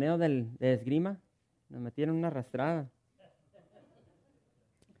el torneo de esgrima, nos metieron una arrastrada.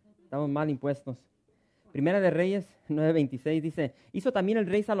 Estamos mal impuestos. Primera de Reyes 9:26 dice, hizo también el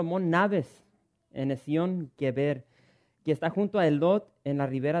rey Salomón naves en Esión Geber, que está junto a Elot en la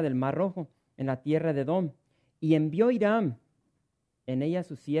ribera del Mar Rojo, en la tierra de Edom. Y envió Hiram en ella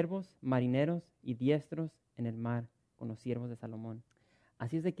sus siervos, marineros y diestros en el mar, con los siervos de Salomón.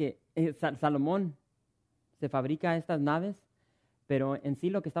 Así es de que Salomón se fabrica estas naves, pero en sí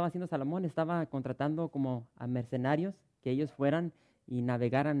lo que estaba haciendo Salomón estaba contratando como a mercenarios que ellos fueran y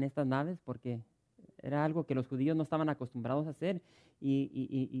navegaran estas naves, porque era algo que los judíos no estaban acostumbrados a hacer.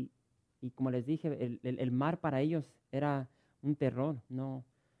 Y como les dije, el mar para ellos era un terror, no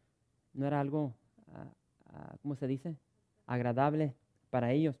era algo, ¿cómo se dice?, agradable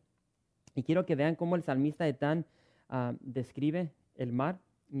para ellos. Y quiero que vean cómo el salmista Etán describe el mar,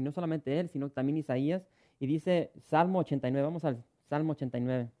 y no solamente él, sino también Isaías, y dice Salmo 89, vamos al Salmo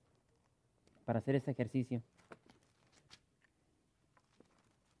 89 para hacer ese ejercicio.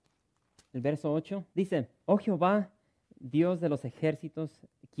 El verso 8 dice, oh Jehová, Dios de los ejércitos,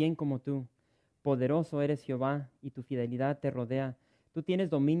 ¿quién como tú? Poderoso eres Jehová, y tu fidelidad te rodea. Tú tienes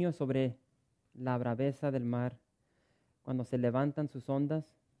dominio sobre la braveza del mar. Cuando se levantan sus ondas,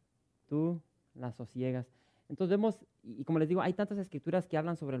 tú las sosiegas. Entonces vemos, y como les digo, hay tantas escrituras que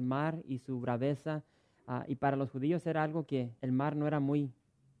hablan sobre el mar y su braveza, y para los judíos era algo que el mar no era muy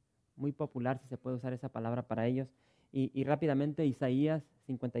popular, si se puede usar esa palabra para ellos. Y rápidamente Isaías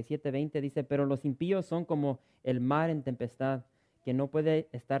 57:20 dice, pero los impíos son como el mar en tempestad, que no puede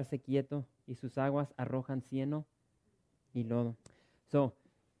estarse quieto, y sus aguas arrojan cieno y lodo.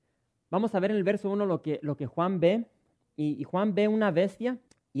 Vamos a ver en el verso 1 lo que Juan ve, y Juan ve una bestia,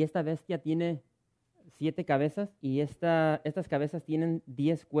 y esta bestia tiene 7 cabezas, y estas cabezas tienen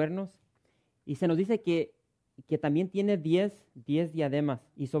 10 cuernos, y se nos dice que también tiene 10 diademas,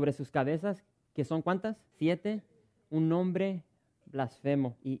 y sobre sus cabezas, que son ¿cuántas? 7, un nombre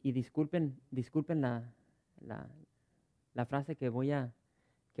blasfemo. Y disculpen la frase que voy a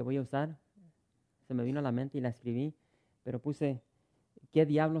usar, se me vino a la mente y la escribí, pero puse, ¿qué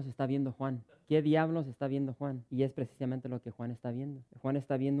diablos está viendo Juan? ¿Qué diablos está viendo Juan? Y es precisamente lo que Juan está viendo. Juan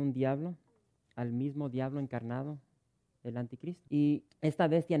está viendo un diablo, al mismo diablo encarnado, el anticristo. Y esta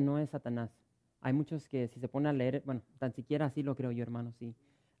bestia no es Satanás. Hay muchos que si se ponen a leer, bueno, tan siquiera así lo creo yo, hermanos, sí.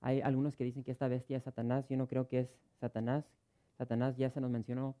 Hay algunos que dicen que esta bestia es Satanás. Yo no creo que es Satanás. Satanás ya se nos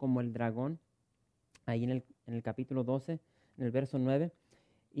mencionó como el dragón, ahí en el capítulo 12, en el verso 9.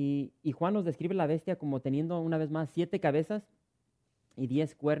 Y Juan nos describe la bestia como teniendo una vez más 7 cabezas y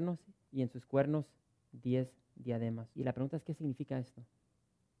 10 cuernos, y en sus cuernos 10 diademas. Y la pregunta es, ¿qué significa esto?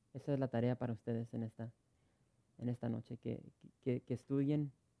 Esa es la tarea para ustedes en esta noche, que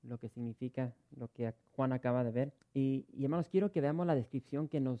estudien lo que significa lo que Juan acaba de ver. Y hermanos, quiero que veamos la descripción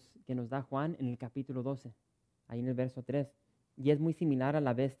que nos da Juan en el capítulo 12, ahí en el verso 3. Y es muy similar a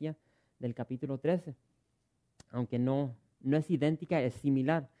la bestia del capítulo 13, aunque no es idéntica, es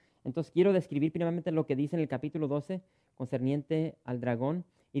similar. Entonces quiero describir primeramente lo que dice en el capítulo 12 concerniente al dragón.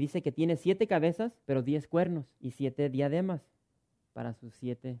 Y dice que tiene 7 cabezas, pero 10 cuernos y 7 diademas para sus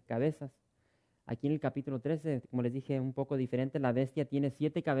 7 cabezas. Aquí en el capítulo 13, como les dije, un poco diferente. La bestia tiene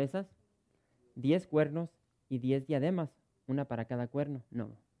 7 cabezas, 10 cuernos y 10 diademas, una para cada cuerno. No.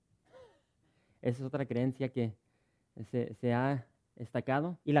 Esa es otra creencia que se ha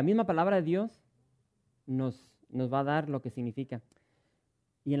destacado. Y la misma palabra de Dios nos va a dar lo que significa.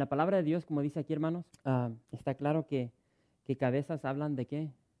 Y en la palabra de Dios, como dice aquí, hermanos, está claro que cabezas hablan de ¿qué?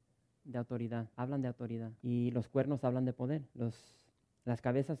 De autoridad. Hablan de autoridad. Y los cuernos hablan de poder. Las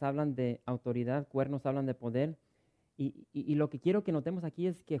cabezas hablan de autoridad, cuernos hablan de poder. Y lo que quiero que notemos aquí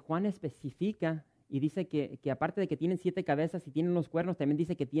es que Juan especifica y dice que aparte de que tienen 7 cabezas y tienen los cuernos, también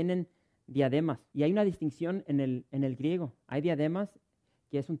dice que tienen diademas. Y hay una distinción en el griego. Hay diademas,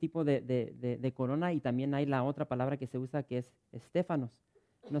 que es un tipo de corona, y también hay la otra palabra que se usa, que es estéfanos.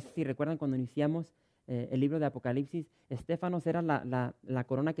 No sé si recuerdan cuando iniciamos el libro de Apocalipsis, estéfanos era la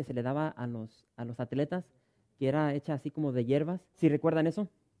corona que se le daba a los atletas, que era hecha así como de hierbas. ¿Sí recuerdan eso?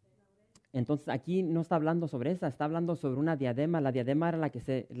 Entonces aquí no está hablando sobre esa, está hablando sobre una diadema. La diadema era la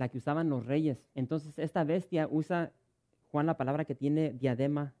que usaban los reyes. Entonces esta bestia usa, Juan, la palabra que tiene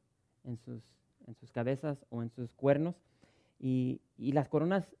diadema en sus cabezas o en sus cuernos. Y las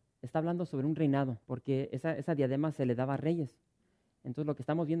coronas está hablando sobre un reinado, porque esa diadema se le daba a reyes. Entonces lo que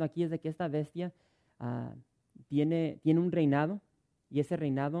estamos viendo aquí es de que esta bestia tiene un reinado, y ese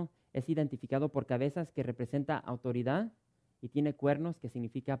reinado es identificado por cabezas, que representa autoridad, y tiene cuernos, que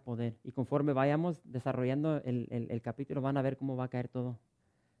significa poder. Y conforme vayamos desarrollando el capítulo, van a ver cómo va a caer todo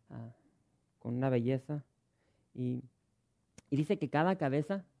con una belleza. Y Y dice que cada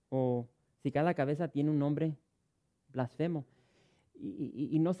cabeza, o si cada cabeza tiene un nombre blasfemo.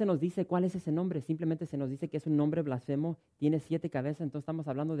 Y no se nos dice cuál es ese nombre, simplemente se nos dice que es un nombre blasfemo, tiene 7 cabezas, entonces estamos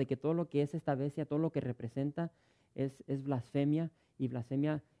hablando de que todo lo que es esta bestia, todo lo que representa es blasfemia y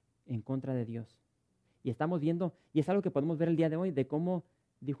blasfemia en contra de Dios. Y estamos viendo, y es algo que podemos ver el día de hoy, de cómo,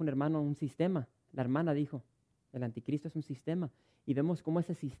 dijo un hermano, un sistema, la hermana dijo, el anticristo es un sistema, y vemos cómo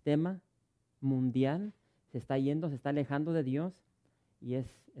ese sistema mundial se está yendo, se está alejando de Dios, y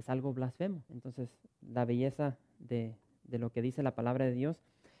es algo blasfemo. Entonces, la belleza de lo que dice la palabra de Dios.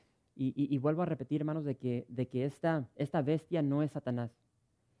 Y vuelvo a repetir, hermanos, de que esta bestia no es Satanás.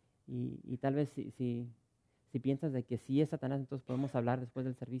 Y tal vez si piensas de que sí es Satanás, entonces podemos hablar después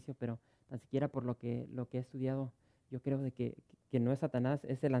del servicio, pero tan siquiera por lo que he estudiado, yo creo de que no es Satanás,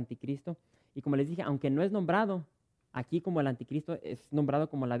 es el anticristo. Y como les dije, aunque no es nombrado aquí como el anticristo, es nombrado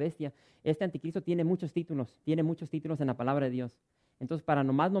como la bestia, este anticristo tiene muchos títulos en la palabra de Dios. Entonces, para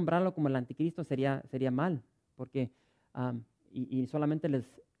nomás nombrarlo como el anticristo sería mal, porque y solamente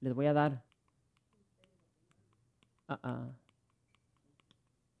les voy a dar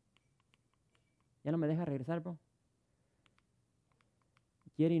ya no me deja regresar, bro.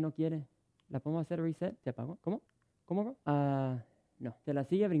 Quiere y no quiere. ¿La podemos hacer reset? ¿Se apagó? ¿Cómo, bro? No, se la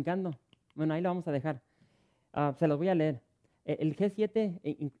sigue brincando. Bueno, ahí la vamos a dejar. Se los voy a leer. El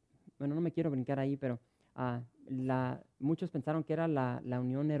G7, bueno, no me quiero brincar ahí, pero muchos pensaron que era la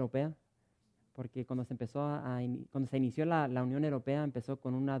Unión Europea, porque cuando se cuando se inició la Unión Europea, empezó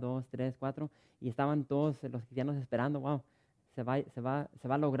con 1, 2, 3, 4, y estaban todos los cristianos esperando, wow, se va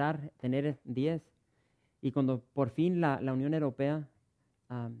a lograr tener 10. Y cuando por fin la Unión Europea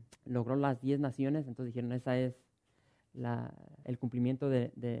logró las 10 naciones, entonces dijeron, esa es el cumplimiento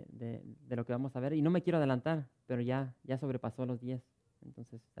de lo que vamos a ver. Y no me quiero adelantar, pero ya sobrepasó los 10.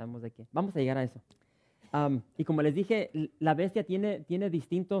 Entonces sabemos de qué. Vamos a llegar a eso. Y como les dije, la bestia tiene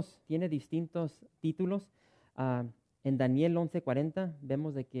distintos títulos. En Daniel 11:40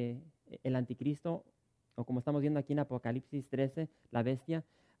 vemos de que el anticristo, o como estamos viendo aquí en Apocalipsis 13, la bestia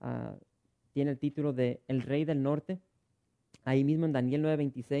tiene el título de el rey del norte. Ahí mismo en Daniel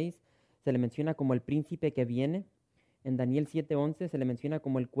 9:26 se le menciona como el príncipe que viene. En Daniel 7:11 se le menciona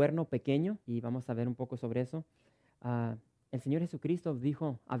como el cuerno pequeño, y vamos a ver un poco sobre eso. El Señor Jesucristo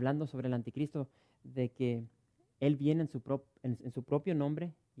dijo, hablando sobre el anticristo, de que Él viene en su propio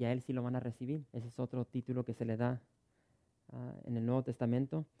nombre, y a Él sí lo van a recibir. Ese es otro título que se le da en el Nuevo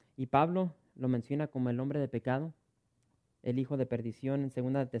Testamento. Y Pablo lo menciona como el hombre de pecado, el hijo de perdición, en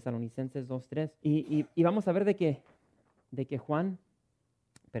 2 Tesalonicenses 2:3. Y vamos a ver de que Juan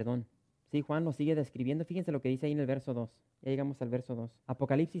lo sigue describiendo. Fíjense lo que dice ahí en el verso 2. Ya llegamos al verso 2.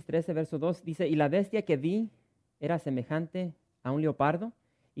 Apocalipsis 13, verso 2, dice, y la bestia que vi era semejante a un leopardo,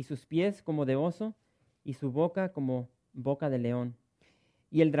 y sus pies como de oso, y su boca como boca de león.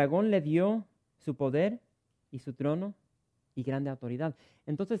 Y el dragón le dio su poder y su trono y grande autoridad.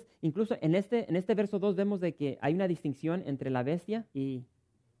 Entonces, incluso en este verso 2 vemos de que hay una distinción entre la bestia y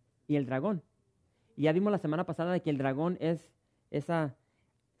el dragón. Y ya vimos la semana pasada de que el dragón es esa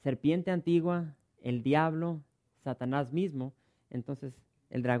serpiente antigua, el diablo, Satanás mismo. Entonces,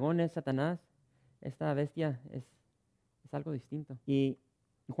 el dragón es Satanás, esta bestia es algo distinto. Y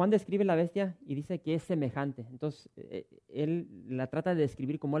Juan describe la bestia y dice que es semejante. Entonces, él la trata de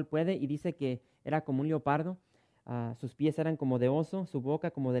describir como él puede, y dice que era como un leopardo, sus pies eran como de oso, su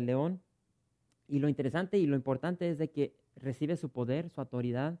boca como de león. Y lo interesante y lo importante es de que recibe su poder, su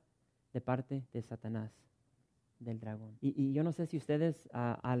autoridad de parte de Satanás, del dragón. Y yo no sé si ustedes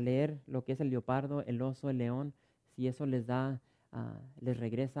al leer lo que es el leopardo, el oso, el león, si eso les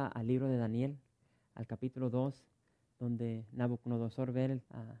regresa al libro de Daniel, al capítulo 2, donde Nabucodonosor ve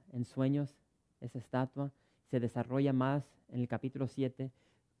en sueños esa estatua. Se desarrolla más en el capítulo 7,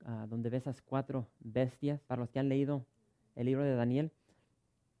 donde ve esas 4 bestias, para los que han leído el libro de Daniel.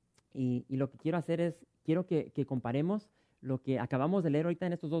 Y lo que quiero hacer es, quiero que comparemos lo que acabamos de leer ahorita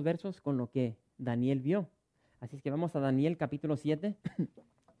en estos 2 versos con lo que Daniel vio. Así es que vamos a Daniel capítulo 7.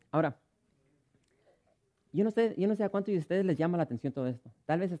 Ahora, yo no sé a cuántos de ustedes les llama la atención todo esto.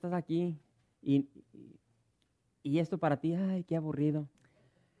 Tal vez estás aquí y esto para ti, ay, qué aburrido.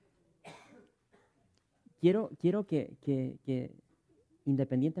 Quiero que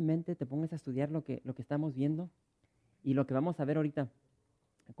independientemente te pongas a estudiar lo que estamos viendo y lo que vamos a ver ahorita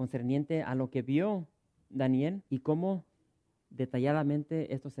concerniente a lo que vio Daniel y cómo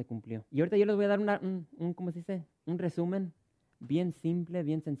detalladamente esto se cumplió. Y ahorita yo les voy a dar ¿cómo se dice? Un resumen bien simple,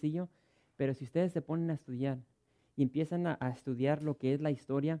 bien sencillo, pero si ustedes se ponen a estudiar y empiezan a estudiar lo que es la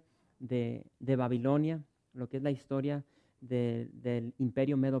historia de Babilonia, lo que es la historia del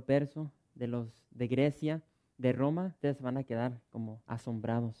imperio medo-perso, de Grecia, de Roma, ustedes se van a quedar como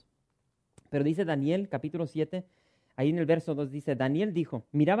asombrados. Pero dice Daniel, capítulo 7, ahí en el verso 2 dice, Daniel dijo,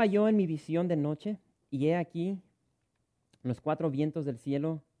 miraba yo en mi visión de noche, y he aquí, los 4 vientos del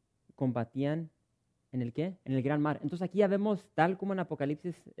cielo combatían, ¿en el qué? En el gran mar. Entonces aquí ya vemos, tal como en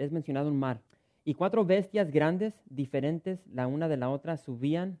Apocalipsis es mencionado un mar. Y 4 bestias grandes, diferentes la una de la otra,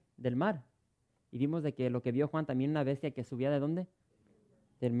 subían del mar. Y vimos de que lo que vio Juan, también una bestia que subía ¿de dónde?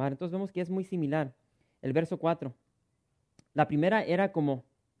 Del mar. Entonces vemos que es muy similar. El verso 4. La primera era como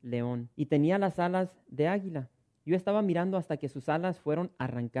león y tenía las alas de águila. Yo estaba mirando hasta que sus alas fueron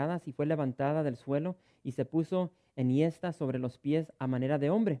arrancadas y fue levantada del suelo y se puso enhiesta sobre los pies a manera de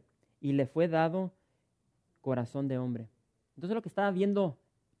hombre y le fue dado corazón de hombre. Entonces lo que estaba viendo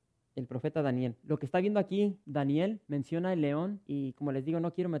el profeta Daniel, lo que está viendo aquí Daniel menciona el león y como les digo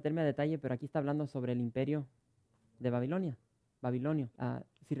no quiero meterme a detalle, pero aquí está hablando sobre el imperio de Babilonia.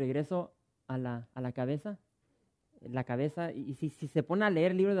 Si regreso a la cabeza, y si se pone a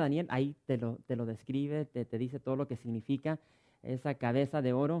leer el libro de Daniel, ahí te lo describe, te dice todo lo que significa. Esa cabeza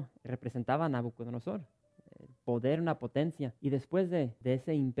de oro representaba a Nabucodonosor, poder, una potencia. Y después de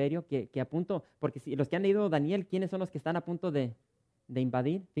ese imperio que a punto, porque si los que han leído Daniel, ¿quiénes son los que están a punto de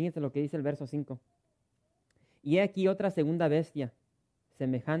invadir? Fíjense lo que dice el verso 5. Y he aquí otra segunda bestia,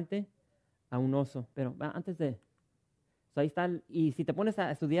 semejante a un oso. Pero antes de... ahí está, y si te pones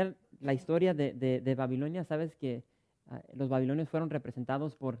a estudiar la historia de Babilonia, sabes que los babilonios fueron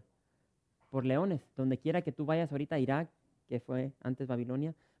representados por leones. Donde quiera que tú vayas ahorita a Irak, que fue antes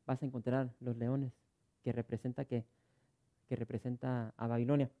Babilonia, vas a encontrar los leones que representa a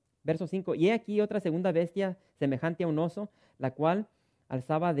Babilonia. Verso 5, y he aquí otra segunda bestia semejante a un oso, la cual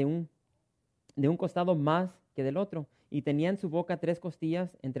alzaba de un costado más que del otro, y tenía en su boca 3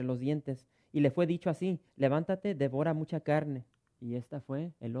 costillas entre los dientes. Y le fue dicho así, levántate, devora mucha carne. Y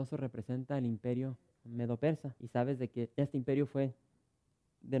el oso representa el imperio medo-persa. Y sabes de que este imperio fue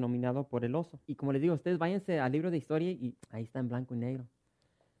denominado por el oso. Y como les digo, ustedes váyanse al libro de historia y ahí está en blanco y negro.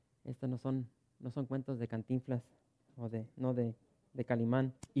 Estos no son cuentos de Cantinflas o de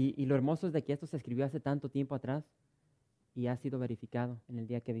Calimán. Y lo hermoso es de que esto se escribió hace tanto tiempo atrás y ha sido verificado en el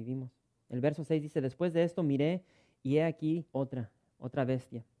día que vivimos. El verso 6 dice, después de esto miré y he aquí otra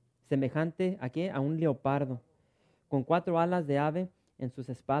bestia, semejante ¿a qué? A un leopardo, con 4 alas de ave en sus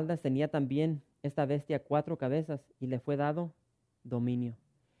espaldas. Tenía también esta bestia 4 cabezas y le fue dado dominio.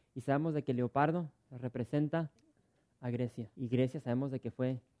 Y sabemos de que el leopardo representa a Grecia. Y Grecia sabemos de que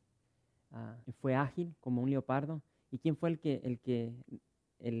fue ágil como un leopardo. ¿Y quién fue el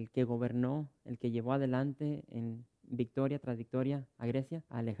que gobernó, el que llevó adelante en victoria tras victoria a Grecia?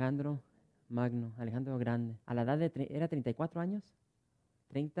 Alejandro Magno, Alejandro Grande. A la edad era 34 años,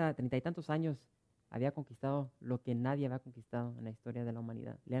 30 y tantos años, había conquistado lo que nadie había conquistado en la historia de la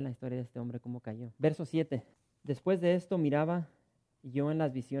humanidad. Lean la historia de este hombre, cómo cayó. Verso 7. Después de esto miraba yo en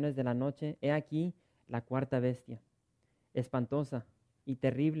las visiones de la noche, he aquí la 4ª bestia, espantosa y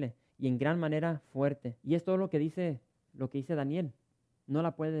terrible y en gran manera fuerte. Y es todo lo que dice Daniel. No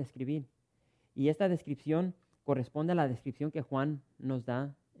la puede describir. Y esta descripción corresponde a la descripción que Juan nos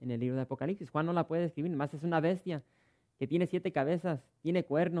da en el libro de Apocalipsis. Juan no la puede describir, más es una bestia que tiene 7 cabezas, tiene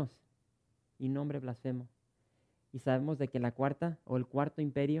cuernos y nombre blasfemo. Y sabemos de que la 4ª o el 4º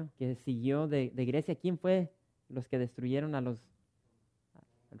imperio que siguió de Grecia, ¿quién fue los que destruyeron a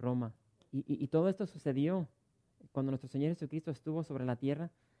Roma? Y todo esto sucedió cuando nuestro Señor Jesucristo estuvo sobre la tierra.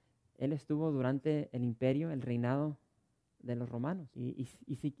 Él estuvo durante el imperio, el reinado de los romanos. Y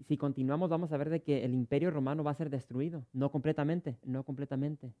si continuamos, vamos a ver de que el imperio romano va a ser destruido, no completamente.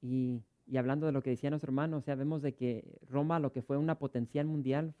 Y hablando de lo que decía nuestro hermano, o sea, vemos de que Roma, lo que fue una potencial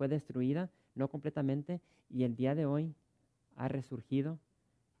mundial, fue destruida, no completamente, y el día de hoy ha resurgido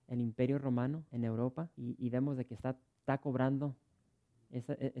el imperio romano en Europa, y vemos de que está cobrando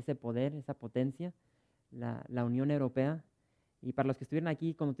ese poder, esa potencia, la Unión Europea. Y para los que estuvieron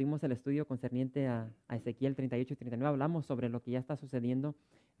aquí, cuando tuvimos el estudio concerniente a Ezequiel 38 y 39, hablamos sobre lo que ya está sucediendo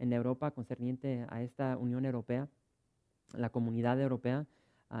en Europa concerniente a esta Unión Europea, la Comunidad Europea,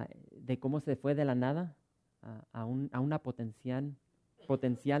 de cómo se fue de la nada a una potencial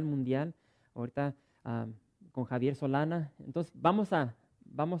mundial. Ahorita con Javier Solana. Entonces vamos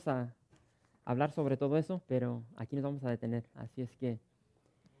a hablar sobre todo eso, pero aquí nos vamos a detener. Así es que...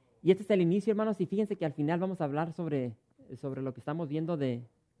 Y este es el inicio, hermanos, y fíjense que al final vamos a hablar sobre lo que estamos viendo de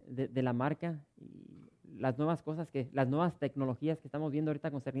la marca y las nuevas cosas, las nuevas tecnologías que estamos viendo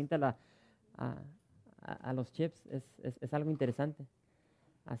ahorita concerniente a los chips. Es algo interesante.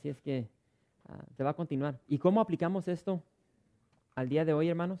 Así es que se va a continuar. ¿Y cómo aplicamos esto al día de hoy,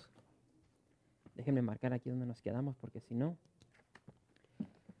 hermanos? Déjenme marcar aquí donde nos quedamos, porque si no...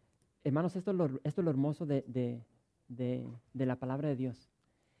 Hermanos, esto es lo hermoso de la palabra de Dios,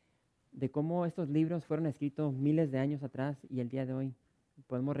 de cómo estos libros fueron escritos miles de años atrás y el día de hoy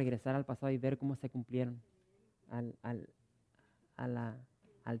podemos regresar al pasado y ver cómo se cumplieron al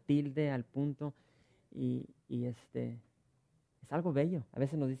tilde, al punto, y es algo bello. A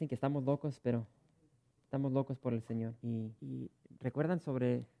veces nos dicen que estamos locos, pero estamos locos por el Señor. Y recuerdan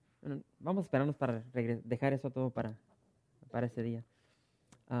bueno, vamos a esperarnos para dejar eso todo para ese día.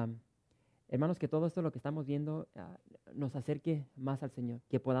 Hermanos, que todo esto lo que estamos viendo nos acerque más al Señor,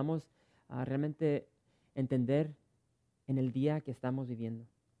 que podamos realmente entender en el día que estamos viviendo.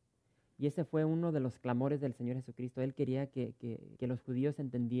 Y ese fue uno de los clamores del Señor Jesucristo. Él quería que los judíos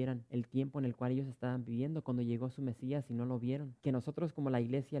entendieran el tiempo en el cual ellos estaban viviendo cuando llegó su Mesías y no lo vieron. Que nosotros como la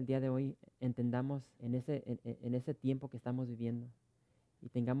iglesia el día de hoy entendamos en ese tiempo que estamos viviendo y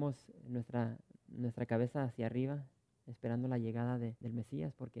tengamos nuestra cabeza hacia arriba esperando la llegada del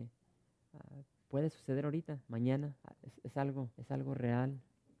Mesías, porque puede suceder ahorita, mañana. Es algo real,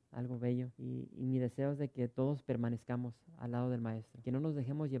 algo bello. Y mi deseo es de que todos permanezcamos al lado del Maestro, que no nos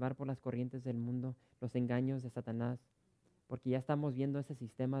dejemos llevar por las corrientes del mundo, los engaños de Satanás, porque ya estamos viendo ese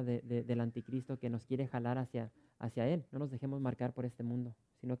sistema del anticristo que nos quiere jalar hacia él. No nos dejemos marcar por este mundo,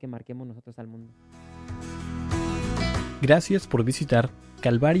 sino que marquemos nosotros al mundo. Gracias por visitar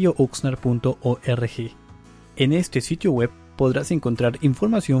calvariooxnard.org. En este sitio web podrás encontrar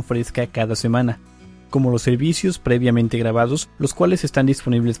información fresca cada semana, como los servicios previamente grabados, los cuales están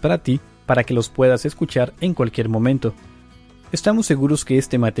disponibles para ti, para que los puedas escuchar en cualquier momento. Estamos seguros que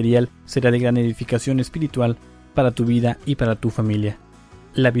este material será de gran edificación espiritual para tu vida y para tu familia.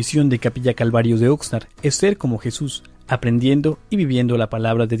 La visión de Capilla Calvario de Oxnard es ser como Jesús, aprendiendo y viviendo la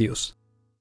palabra de Dios.